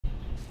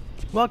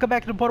Welcome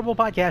back to the Portable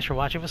Podcast. You're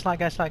watching for Sly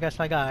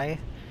Guy.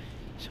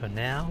 So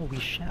now we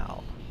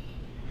shall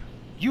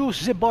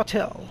use the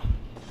bottle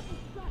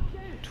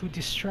to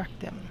distract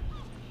them.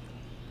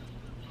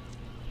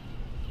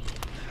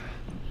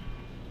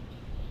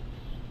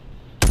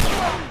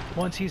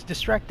 Once he's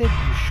distracted,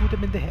 you shoot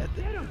him in the head.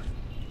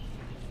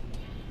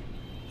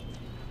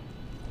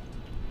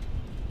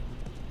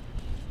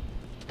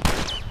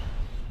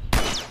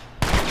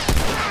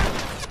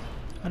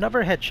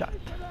 Another headshot.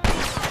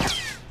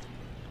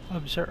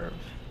 Observe.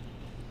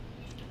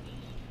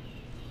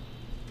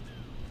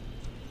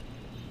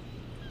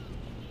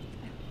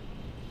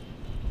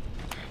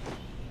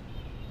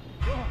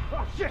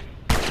 Oh shit!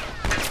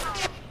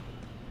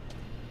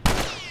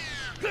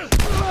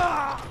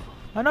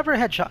 Another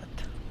headshot.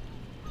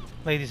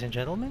 Ladies and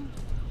gentlemen.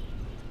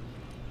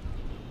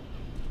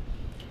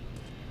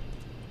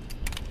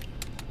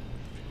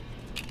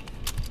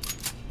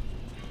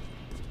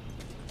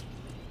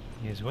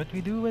 Here's what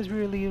we do as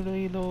we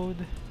reload.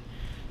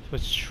 So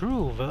it's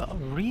true, the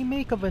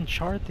remake of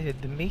Uncharted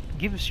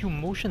gives you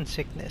motion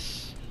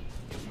sickness.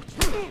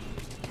 Take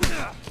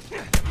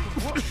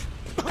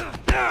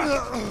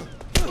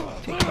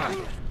that.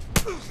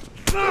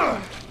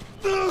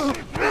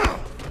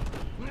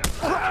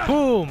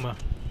 Boom!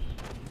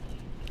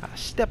 A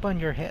step on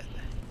your head.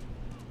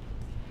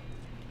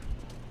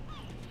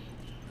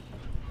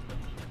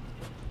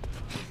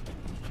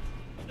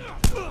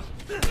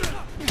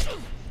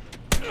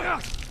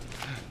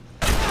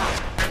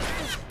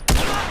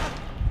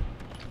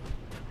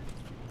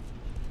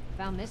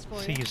 Found this for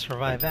See, you. you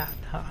survive that,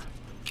 huh?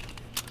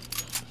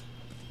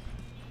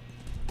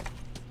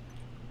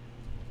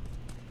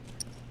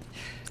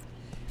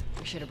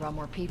 We should have brought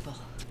more people.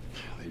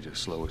 They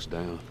just slow us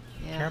down.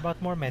 Yeah. Care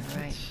about more medkits.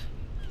 Right.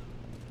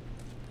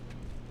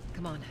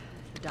 Come on,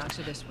 the docks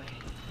are this way.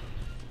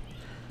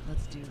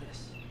 Let's do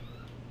this.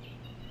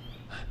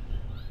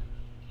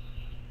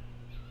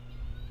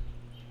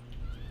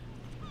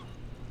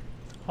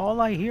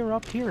 All I hear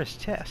up here is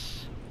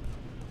Tess.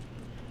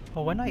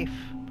 Oh, a knife.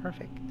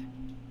 Perfect.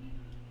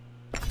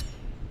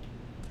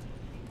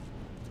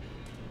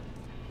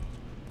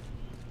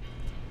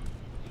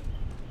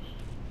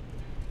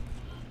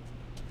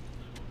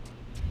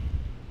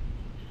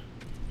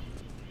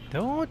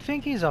 Don't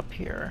think he's up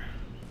here.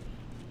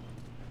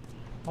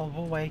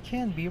 Although I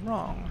can be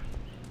wrong.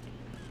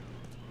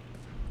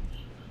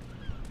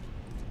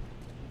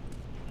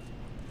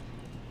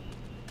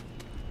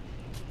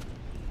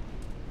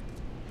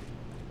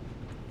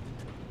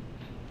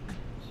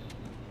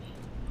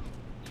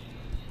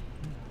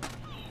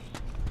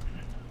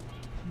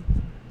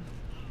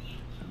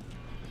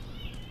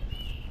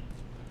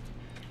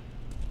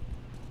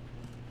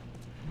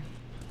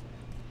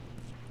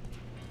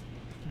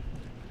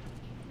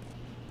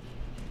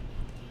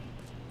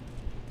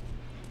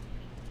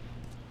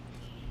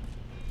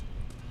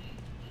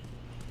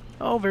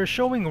 Oh, they're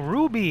showing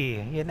Ruby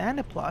in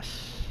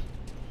Aniplus.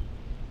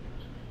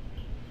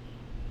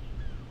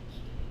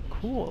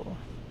 Cool.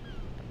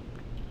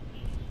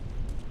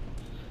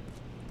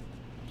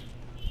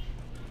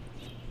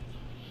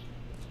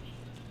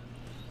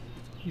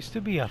 Used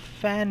to be a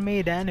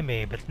fan-made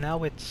anime, but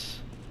now it's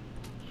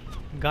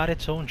got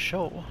its own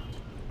show.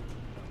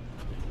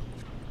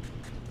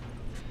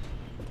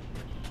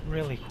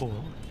 Really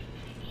cool.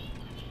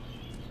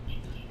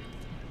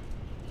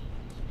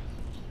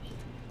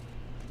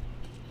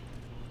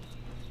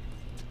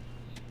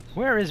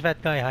 Where is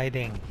that guy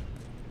hiding?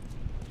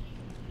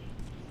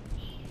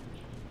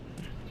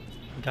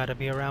 Gotta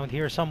be around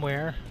here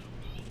somewhere.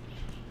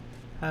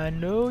 I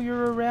know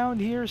you're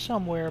around here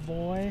somewhere,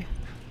 boy.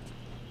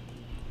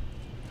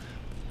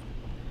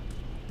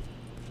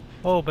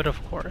 Oh, but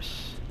of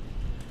course.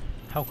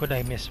 How could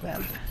I miss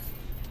that?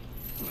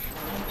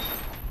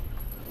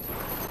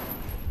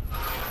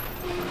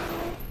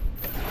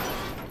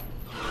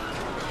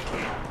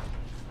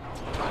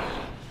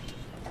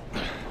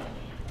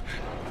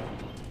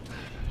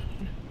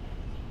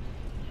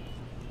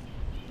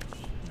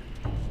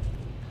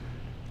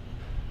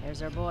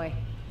 There's our boy.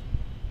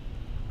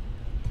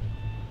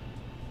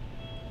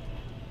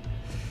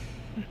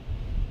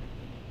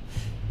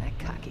 That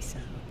cocky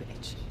son of a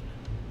bitch.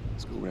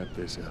 Let's go wrap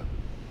this up.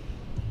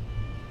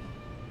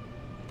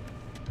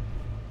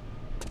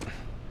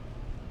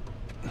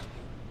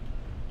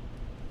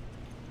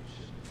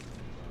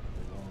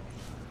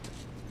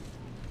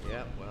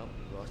 Yeah, well,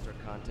 we lost our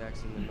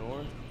contacts in the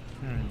north.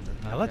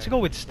 Now let's go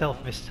with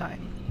stealth this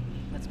time.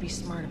 Let's be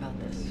smart about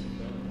this.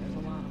 There's a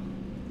lot of them.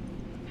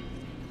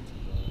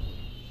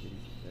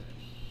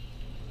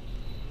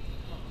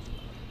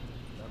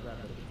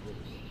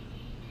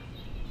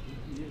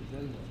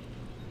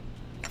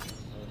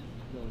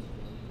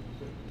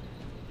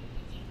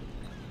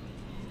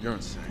 You're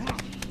insane.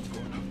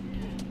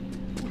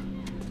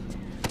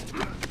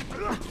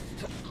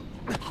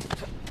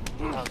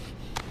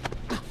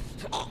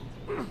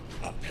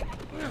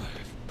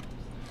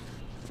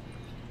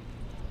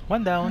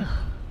 One down.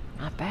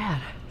 Not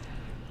bad.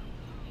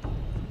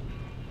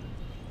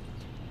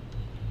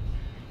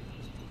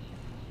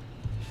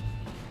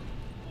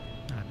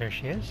 There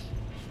she is.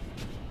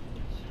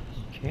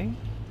 Okay.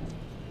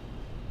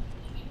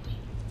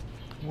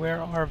 Where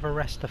are the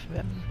rest of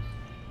them?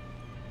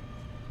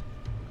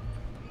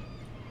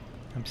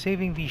 I'm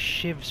saving these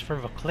shivs for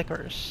the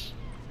clickers.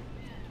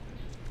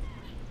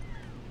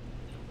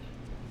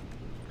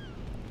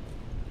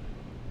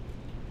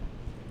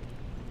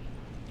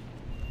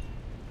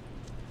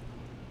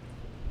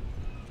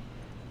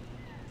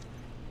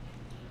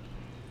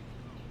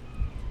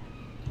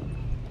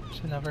 There's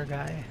another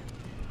guy.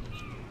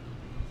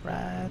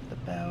 Right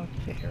about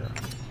there.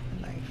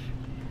 A knife.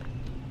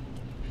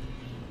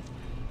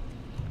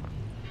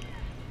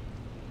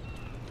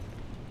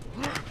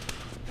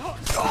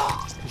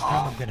 This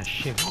time I'm gonna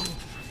shiv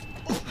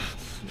you.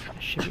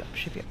 Shiv you up,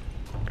 shiv you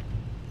up.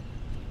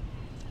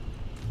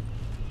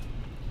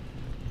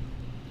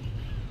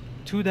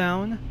 2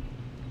 down.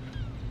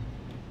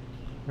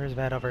 Where's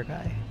that other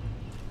guy?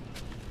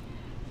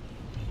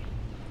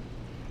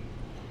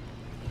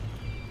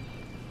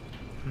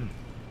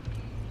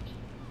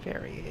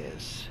 There he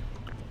is.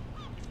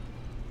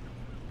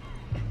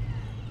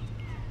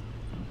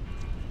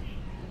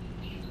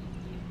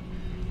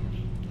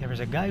 There's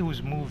a guy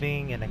who's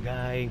moving and a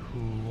guy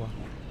who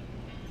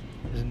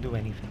doesn't do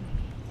anything.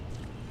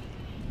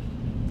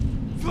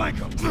 Flank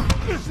him!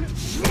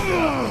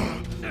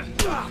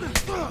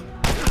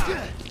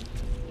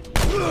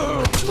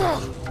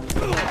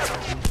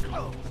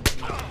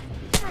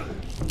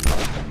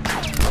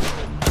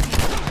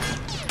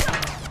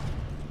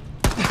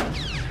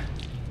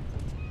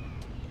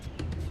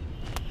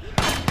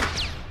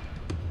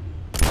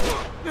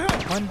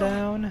 One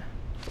down.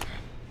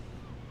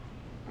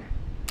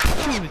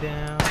 2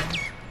 down.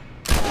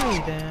 3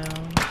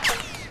 down.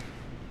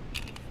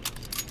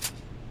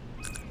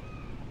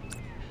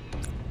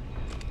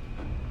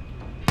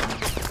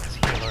 Let's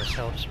heal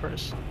ourselves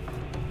first.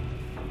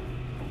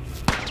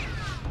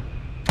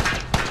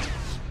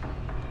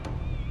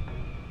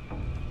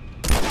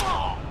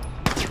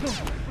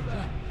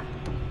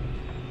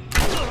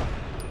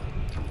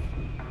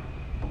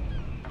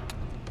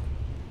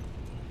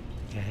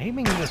 Yeah,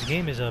 aiming in this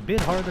game is a bit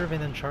harder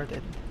than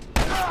Uncharted.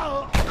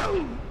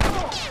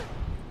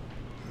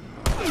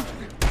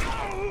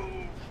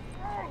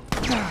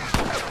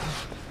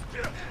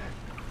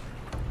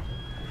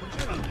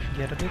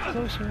 Get a bit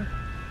closer.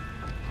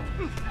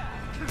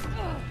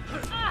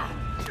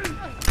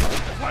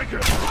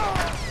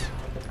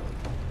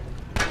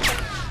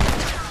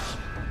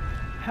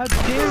 How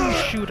dare you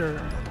shoot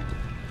her?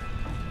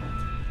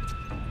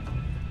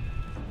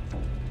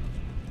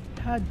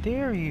 How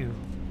dare you?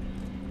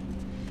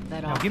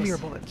 That Now office. give me your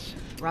bullets.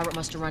 Robert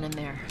must have run in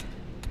there.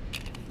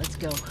 Let's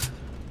go.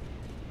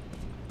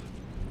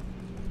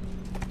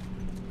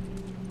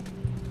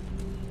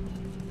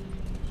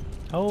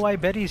 Oh, I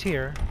bet he's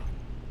here.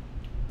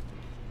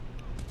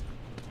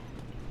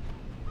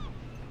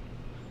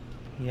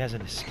 He has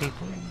an escape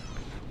room.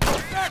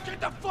 Back,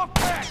 get the fuck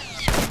back!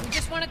 We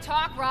just want to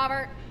talk,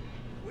 Robert.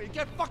 We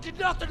got fucking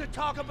nothing to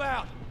talk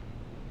about!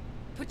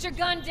 Put your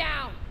gun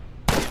down.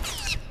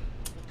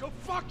 Go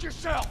fuck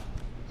yourself!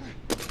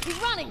 He's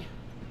running.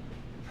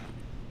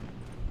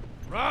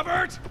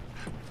 Robert!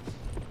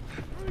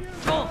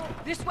 Go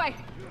this way.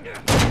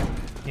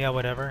 Yeah,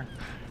 whatever.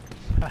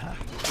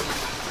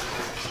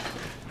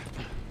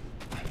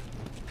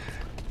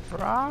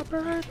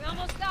 Robert, We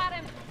almost got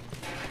him.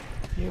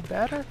 you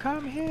better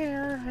come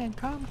here and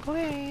come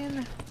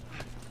clean.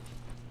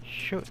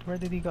 Shoot, where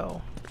did he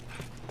go?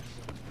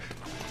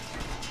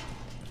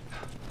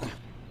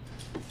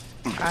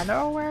 I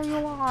know where you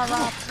are,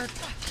 Robert.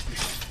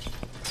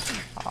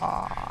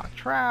 Aw,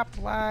 trapped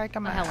like a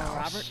mouse. Hello,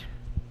 Robert.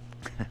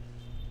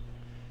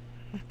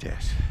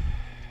 Tess.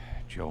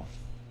 Joel.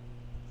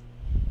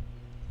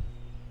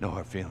 No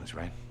hard feelings,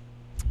 right?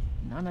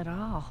 None at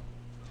all.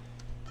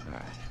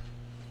 Alright.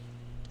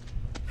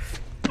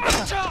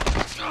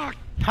 Ha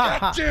God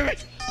ha! damn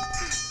it!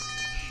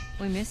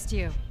 We missed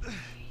you.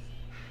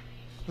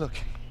 Look,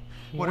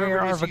 Where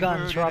are the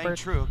guns, It ain't Robert?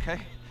 true,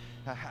 okay?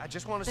 I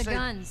just want to The say.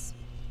 guns.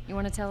 You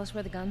want to tell us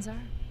where the guns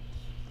are?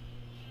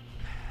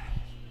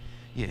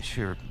 Yeah,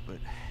 sure, but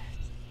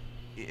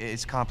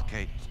it's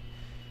complicated.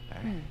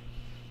 All right.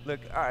 Look,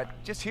 all right,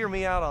 just hear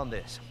me out on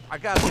this. I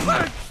got.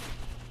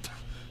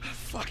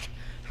 Fuck.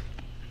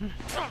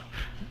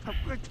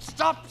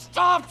 Stop!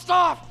 Stop!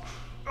 Stop!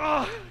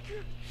 Ugh.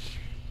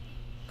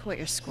 Quit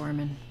your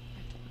squirming.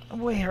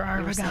 Where are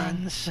You were the saying?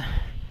 guns?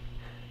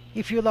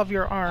 If you love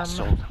your arm,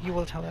 sold them. you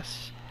will tell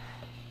us.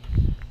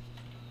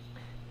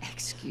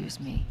 Excuse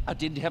me. I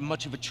didn't have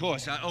much of a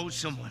choice. I owed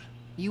someone.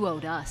 You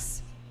owed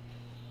us.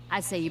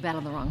 I'd say you bet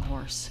on the wrong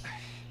horse.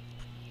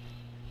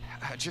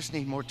 I just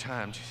need more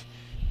time. Just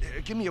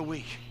give me a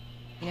week.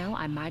 You know,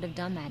 I might have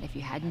done that if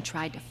you hadn't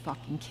tried to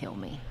fucking kill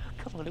me.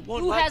 Come on, it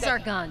won't. Who like has that. our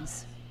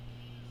guns?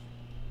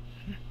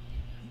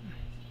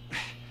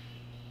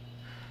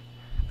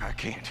 I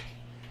can't.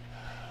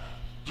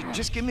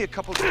 Just give me a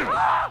couple.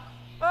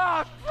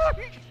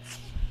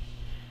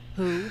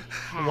 Who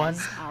has One.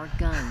 our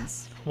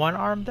guns? One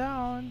arm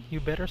down. You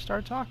better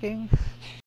start talking.